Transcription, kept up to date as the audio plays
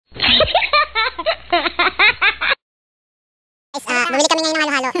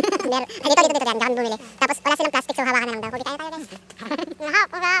Dito yan. Diyan bumili. Tapos wala silang plastic, so hawakan na lang daw. Kubi tayo guys. Marami.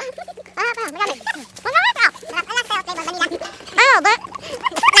 Alas sa flavor vanilla.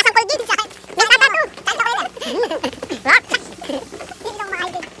 Lasang cold drink sa akin. Nagtatato. Kanta ko yun. Hindi lang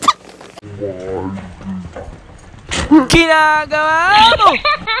makaibig. Ginagawa mo!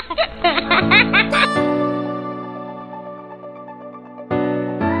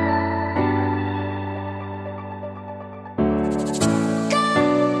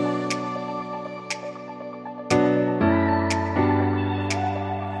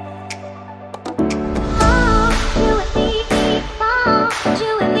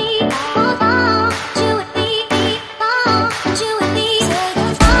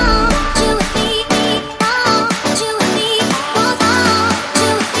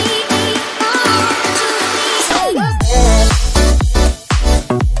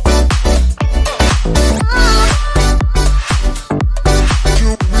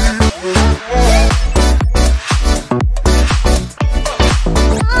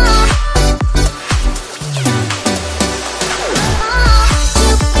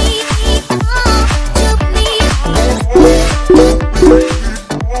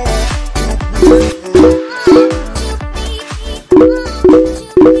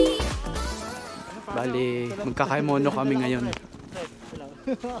 Bali, magkakaimono kami ngayon.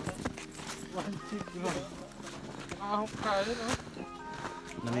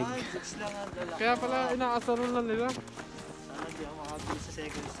 Lamig. Kaya pala inaasaron lang nila. Sana di ako makabili sa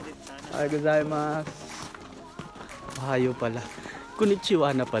second street sana. Ay, gozaimasu. Mahayo pala. Konnichiwa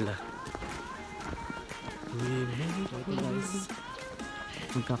na pala.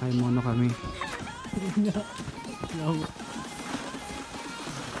 Magkakaimono kami.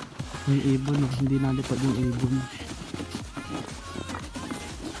 May ibon, no? Hindi nalipad yung ibon.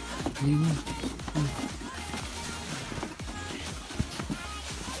 Ayun.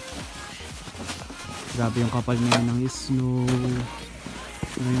 Grabe yung kapal ngayon ng snow.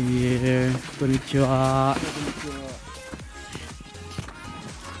 New Year. Konnichiwa.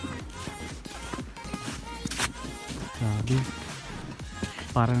 Grabe.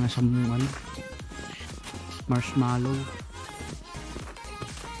 Parang na siyang ano, marshmallow.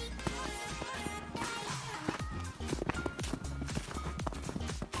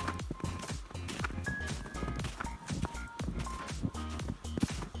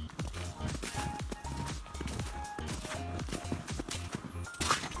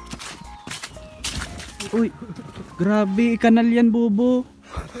 Uy, grabe, kanal yan, bobo.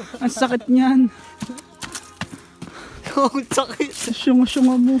 Ang sakit niyan. Ang sakit.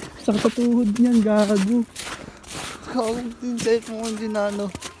 Syunga-syunga mo. Sakit sa tuhod niyan, gago. Kawag din sa'yo mo hindi na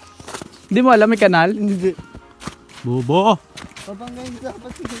ano. Hindi mo alam may kanal? Hindi. Bobo. Pabanggayin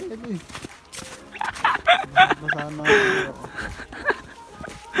dapat siguro eh. Masama ako.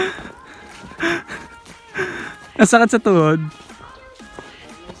 Ang sakit sa tuhod.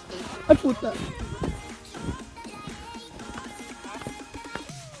 Ay puta.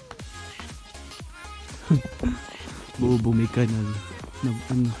 Bobo, may kanal.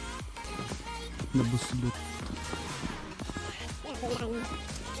 Nabuslot.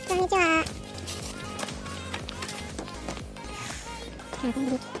 Konnichiwa.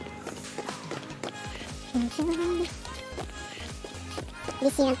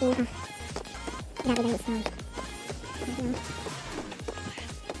 Busy ang tingin ko. Grabe lang isang. Buti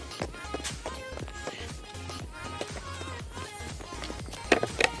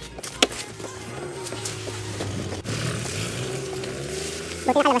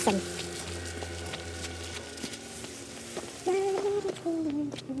nakalabas yun.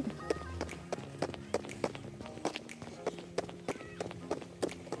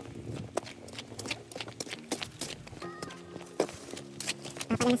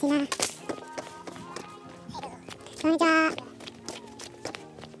 Papala na sila. Konnichiwa.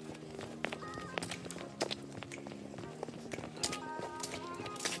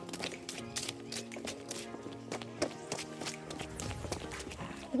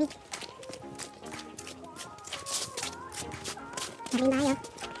 Maraming bahay, oh.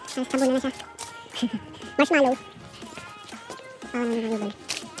 Halos sabon na siya. Marshmallow. Pawa na yung ibon.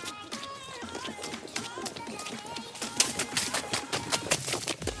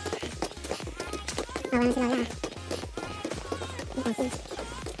 Pawa na si Lola. Ang kasin.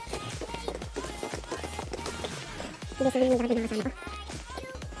 Hindi sabihin yung dapat nakasama ko.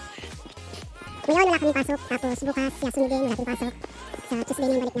 Ngayon wala kaming pasok. Tapos bukas, Yasun din, wala kaming pasok. Sa Tuesday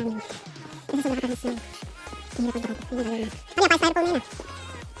na yung balik namin. Kasi sa wala kapag snow. Mahirap ang takot. Hindi na gawin mo. Ano yung styrofoam na yun ah?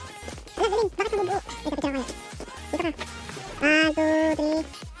 Ala, galing. Bakit nabubuo? Ito, picture kayo. Dito ka. 1, 2, 3.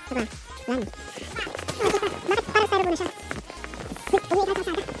 Ito ba? Wala na. Bakit parang styrofoam na siya? Uwi ka sa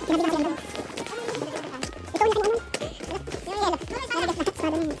sada. Pinabila ka sila.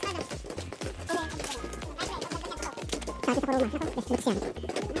 Next yan.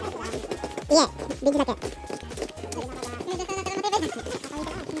 Yeah, big sakit.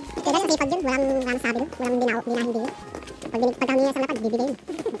 Kaya dahil sipag yun, walang sabi dun, walang binahin din. Pagka humingi sa lapad, bibigay yun.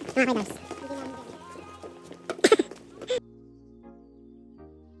 Mga kaidars.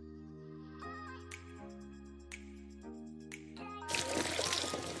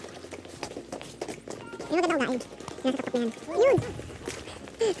 Yung maganda unain. Nasa tapat na yan. Yun!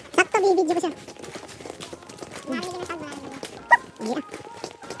 Sakto, bibidyo ko siya. Gira.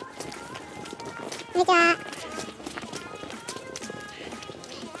 Nika!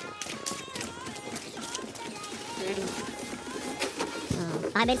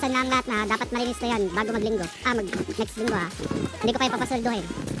 Pakabensan lang lahat na dapat malinis na yan bago maglinggo. Next linggo ha. Hindi ko kayo papasoldohin.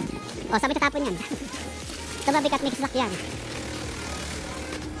 O, sabi tatapon yan. Ito ba bigat mix lock yan?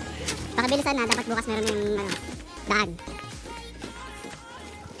 Pakabilisan na, dapat bukas meron yung daan.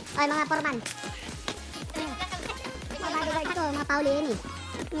 Oy, mga foreman. Mga bodyguard ko, mga pauli yun eh.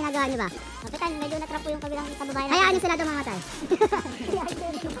 Ginagawa nyo ba? Kapitan, medyo natrapo yung kabilang kababayan. Hayaan nyo sila dumamatay.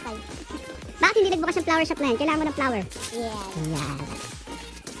 Bakit hindi nagbukas yung flower shop na yan? Kailangan mo ng flower. Yeah.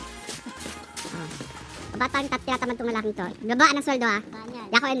 Batang tinatamad itong lalaking to. Babaan ng sweldo ha.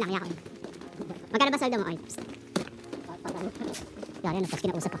 Yakoin lang, yakoin. Magkano ba sweldo mo? Oy, psst. Yan, tapos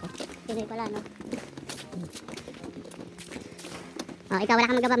kinausap ako. Pinoy pala, no? Oh, ikaw wala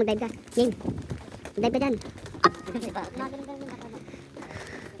kang magawa, mag-dive ka. Game. Mag-dive ka dyan.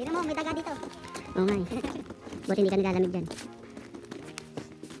 Tignan mo, may daga dito. Oh my. Buti hindi ka nagalamig dyan.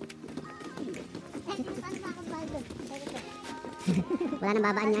 Wala nang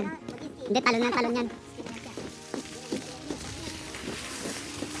babaan yan. Hindi, talon yan.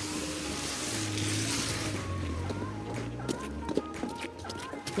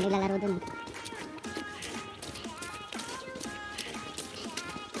 May naglalaro dun.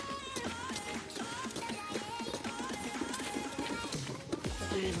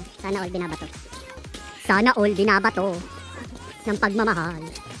 Sana all binabato. Sana all binabato ng pagmamahal.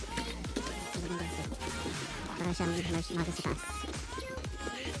 Para siyang masa sa taas.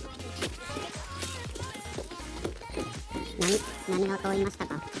 Namin ako yung mas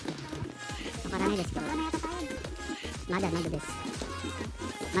tapa. Makarami desu. Mada desu.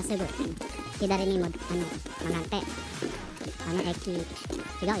 Masugo. Hidari ni mod manante. Eki.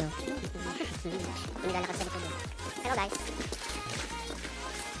 Higayo. Nilalakad sa likod. Hello guys.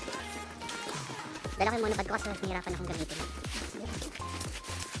 Dala ko yung monopod ko kasi nahihirapan akong gamitin.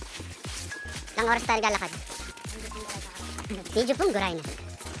 Ilang oras tayo lalakad? Medyo pong guray na.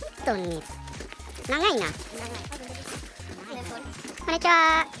 2 minutes. Nangay na.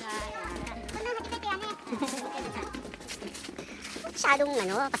 Konnichiwa. Masyadong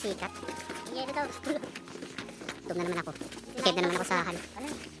pasikat. Tum na naman ako. Iked na naman ako sa hanap.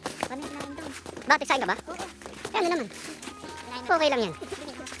 Bakit excited ka ba? Kaya naman. Okay lang yan.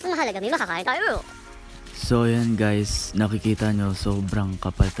 Ang mahalaga, may makakain tayo. So yan guys, nakikita nyo sobrang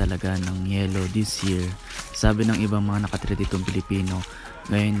kapal talaga ng yellow this year. Sabi ng ibang mga nakatira ditong Pilipino,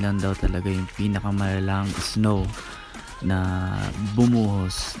 ngayon lang daw talaga yung pinakamalalang snow na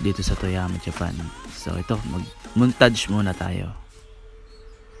bumuhos dito sa Toyama, Japan. So ito, mag-montage muna tayo.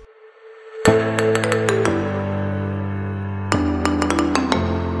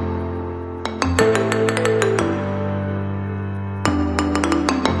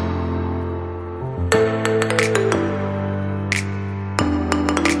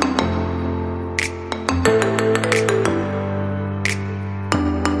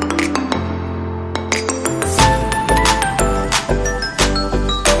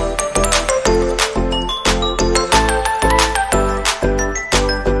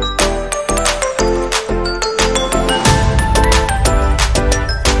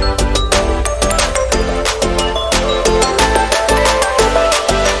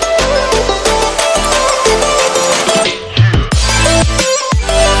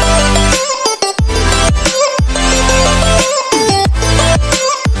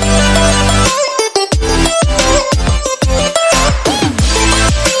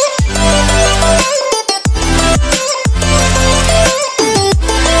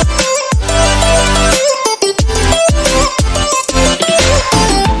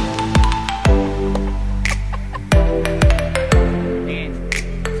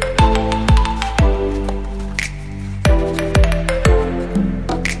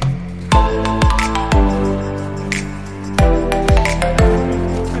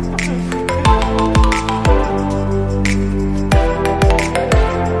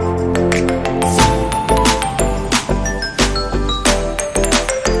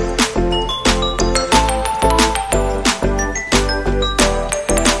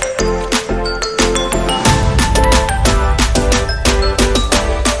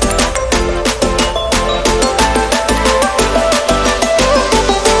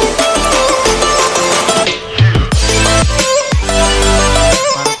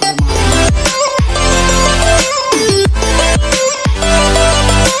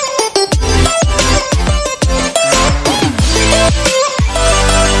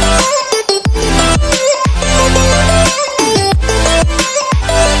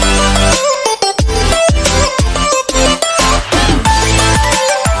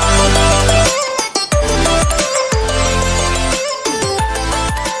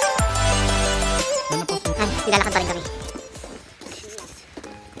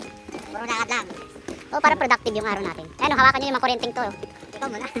 araw natin. Ano, hawakan nyo yung mga kurenting to. Ikaw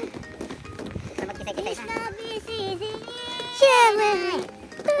muna. So, magkisay-kisay na.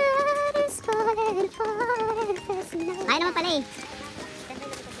 Ayaw naman pala eh.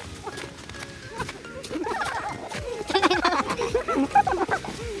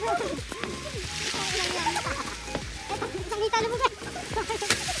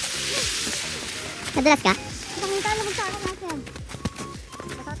 Nadulas ka?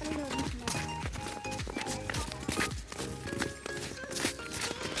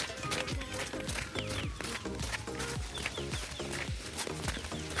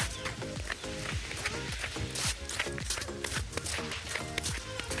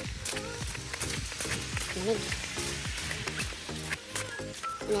 Lamig.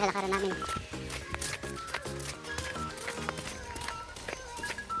 Ini lakaran namin.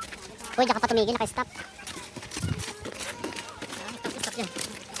 Uy, diyan ka pa tumigil, naka-stop. Stop dyan.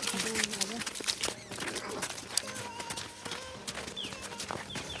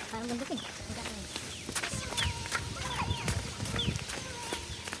 Parang bundok eh.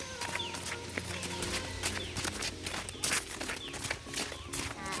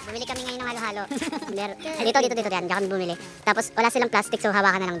 Bumili kami ngayon ng halo-halo. Dito yan. Diyan kami bumili. Tapos wala silang plastic, so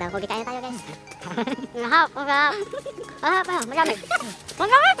hawakan na lang daw. Huwag kaya tayo guys. Mahap. Marami.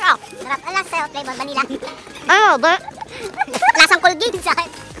 Sarap. Alas sa'yo, flavor, vanilla. Ano ba? Lasang Colgate sa akin.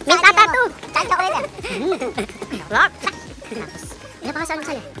 Mint ata to. Saan chocolate? Rock. Tapos, ilan pa ka saan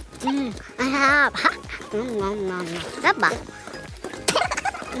sa'yo? Ahap. Sarap ba?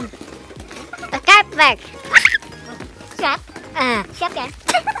 Perfect. Chef? Chef yan.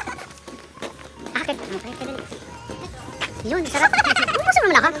 Akit. Yun, sarap. Gusto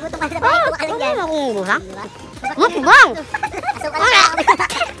mo na ka? Gusto ka na ba? Mukbang! Mukbang!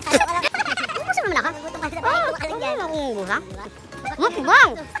 Gusto mo na ka? Mukbang! Mukbang!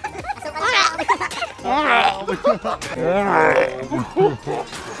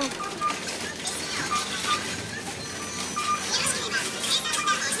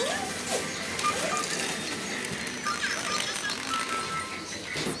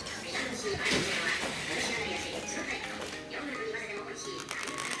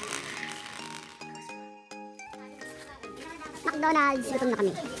 McDonald's, gutom na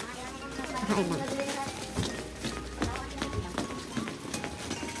kami. Kakain lang.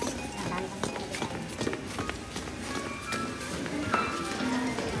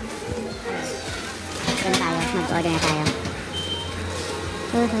 Doon tayo, mag-order na tayo.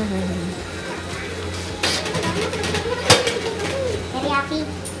 Teriyaki.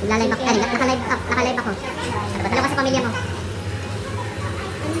 Nagla-live ako. Naka-live ako. Dalawa sa pamilya mo.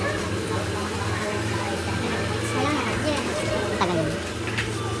 Tagal yun.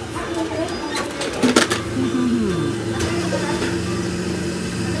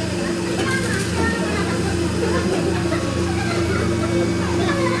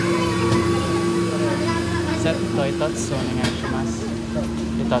 Set to itatsu onegaishimasu.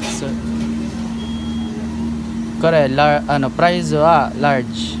 Itatsu. Kore, price wa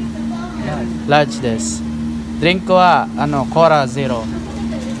large. Large desu. Drink wa, cola zero.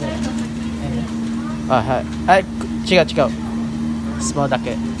 Hai. Hai, 違う。スマホだ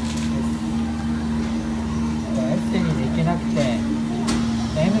け。エステにできなくて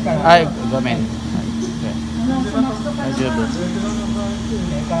M からはい、ごめん。大丈夫。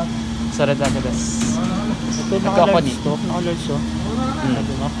それだけです。Ito ako ni. Ito ako na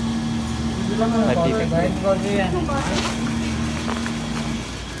siya.550円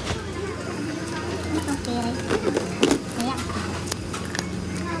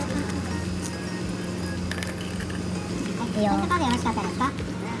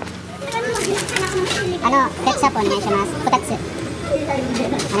Tetsa po, onegaishimasu. Kotatsu.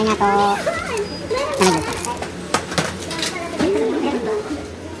 Arigato.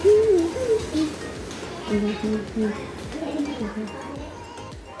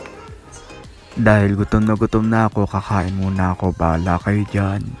 Dahil gutom na ako, kakain muna ako. Bahala kayo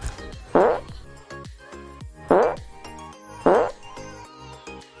dyan.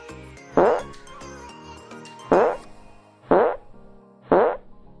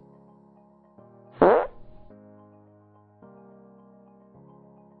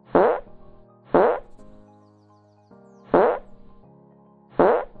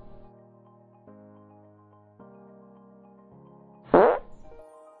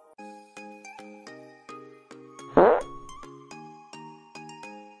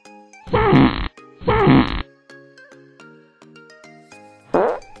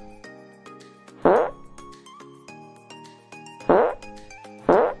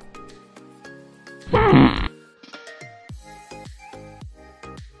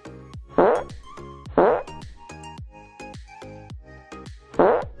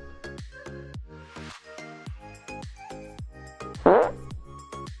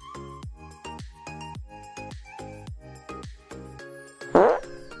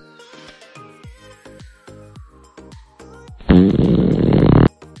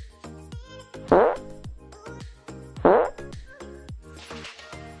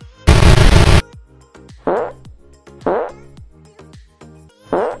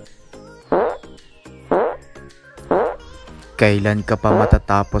 Kailan ka pa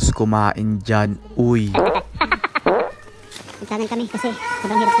matatapos kumain dyan, uy? Nagtanan kami kasi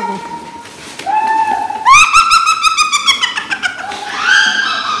sobrang hirap sa buhay.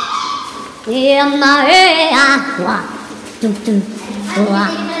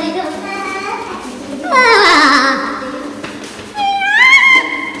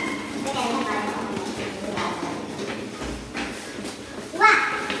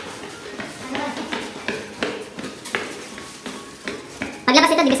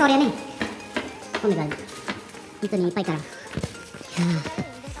 Paglabas ito, divisoria na eh. Oh my God. Dito nilipay ka lang.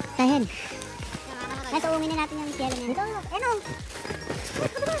 Tahin. Nasa uungin na natin yung yelo niya. Ano?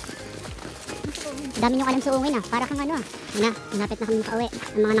 Dami niyong alam sa uungin ah. Para kang ano ah. Malapit na kami makauwi.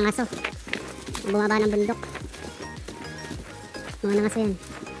 Ang mga nangaso. Bumaba ng bundok. Mga nangaso yan.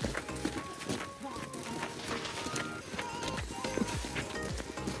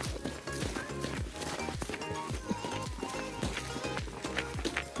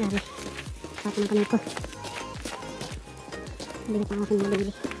 Grabe. Pati ng kamay ko. Hindi pa ako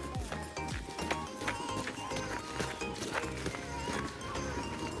nabili.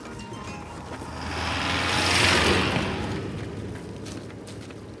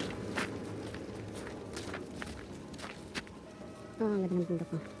 Oh, ang ganda ng bundok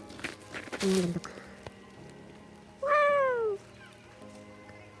ko. Ang bundok. Wow!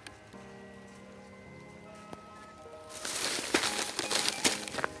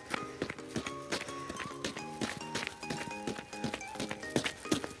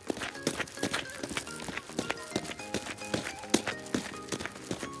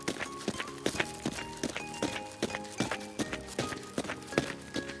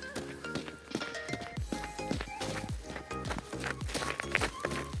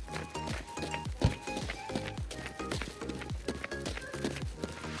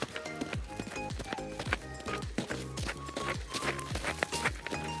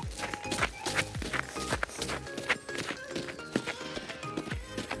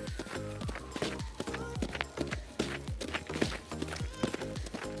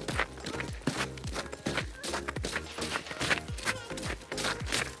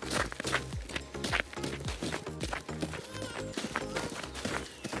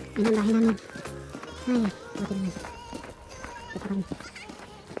 Yan ang bahay namin. Ay, buti naman. Ito pa kami.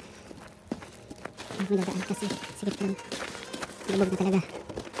 Ay, may dadaan kasi sigit lang. Lubog na talaga.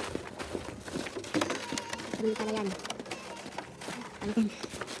 Ito naman pala yan. Palitan.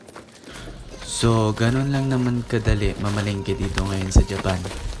 So, ganun lang naman kadali mamalengke dito ngayon sa Japan.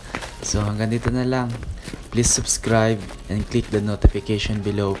 So, hanggang dito na lang. Please subscribe and click the notification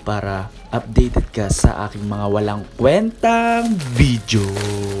below para updated ka sa aking mga walang kwentang video.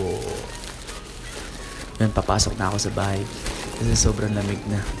 Yan, papasok na ako sa bahay kasi sobrang lamig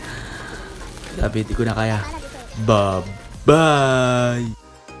na. Sabi, di ko na kaya. Bye-bye!